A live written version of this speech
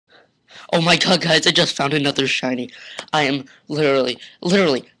Oh my god, guys, I just found another shiny. I am literally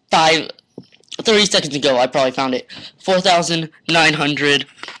 30 seconds ago, I probably found it. 4,900,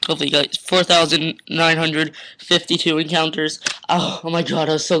 hopefully you guys, 4,952 encounters. Oh my god,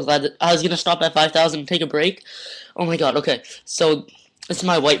 I was so glad that I was gonna stop at 5,000 and take a break. Oh my god, okay, so this is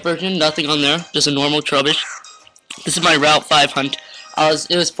my white version, nothing on there, just a normal Trubbish. This is my Route 5 hunt.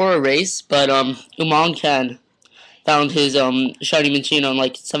 It was for a race, but Umang Ken found his shiny machine on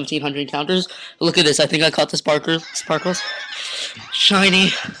like 1,700 encounters. Look at this, I think I caught the sparkles.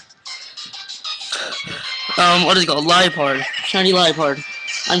 Shiny. What is it called? Liepard. Shiny Liepard.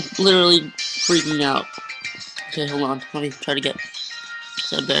 I'm literally freaking out. Okay, hold on. Let me try to get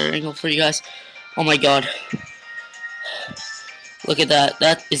a better angle for you guys. Oh my god. Look at that.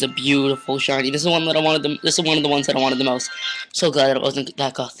 That is a beautiful shiny. This is one that I wanted. This is one of the ones that I wanted the most. So glad that it wasn't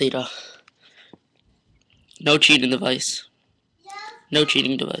that Gothita. No cheating device. No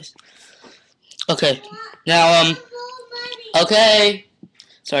cheating device. Okay. Now okay.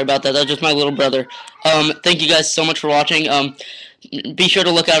 Sorry about that. That was just my little brother. Thank you guys so much for watching. Be sure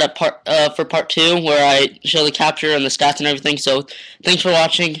to look out at for part 2 where I show the capture and the stats and everything. So thanks for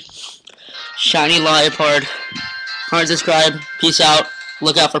watching. Shiny Liepard. Comment, subscribe. Peace out.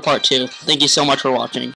 Look out for part 2. Thank you so much for watching.